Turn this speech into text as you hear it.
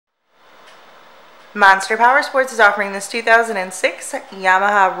Monster Powersports is offering this 2006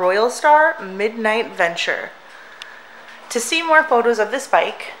 Yamaha Royal Star Midnight Venture. To see more photos of this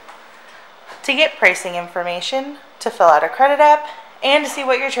bike, to get pricing information, to fill out a credit app, and to see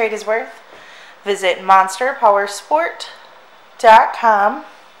what your trade is worth, visit monsterpowersport.com.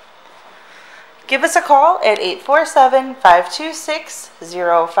 Give us a call at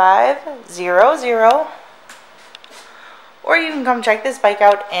 847-526-0500. Or you can come check this bike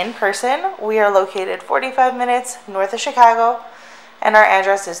out in person. We are located 45 minutes north of Chicago, and our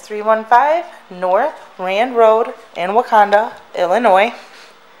address is 315 North Rand Road in Wauconda, Illinois.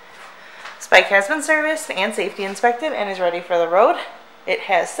 This bike has been serviced and safety inspected and is ready for the road. It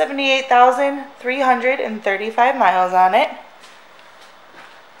has 78,335 miles on it.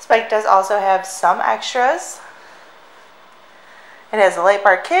 This bike does also have some extras. It has a light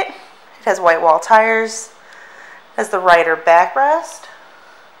bar kit. It has white wall tires. It has the rider backrest.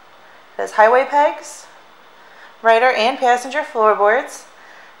 It has highway pegs, rider and passenger floorboards.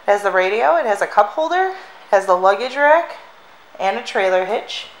 It has the radio. It has a cup holder. It has the luggage rack and a trailer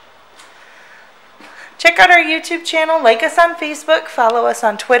hitch. Check out our YouTube channel, like us on Facebook, follow us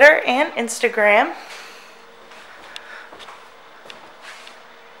on Twitter and Instagram.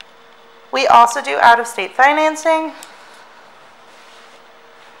 We also do out-of-state financing,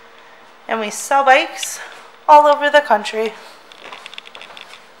 and we sell bikes all over the country.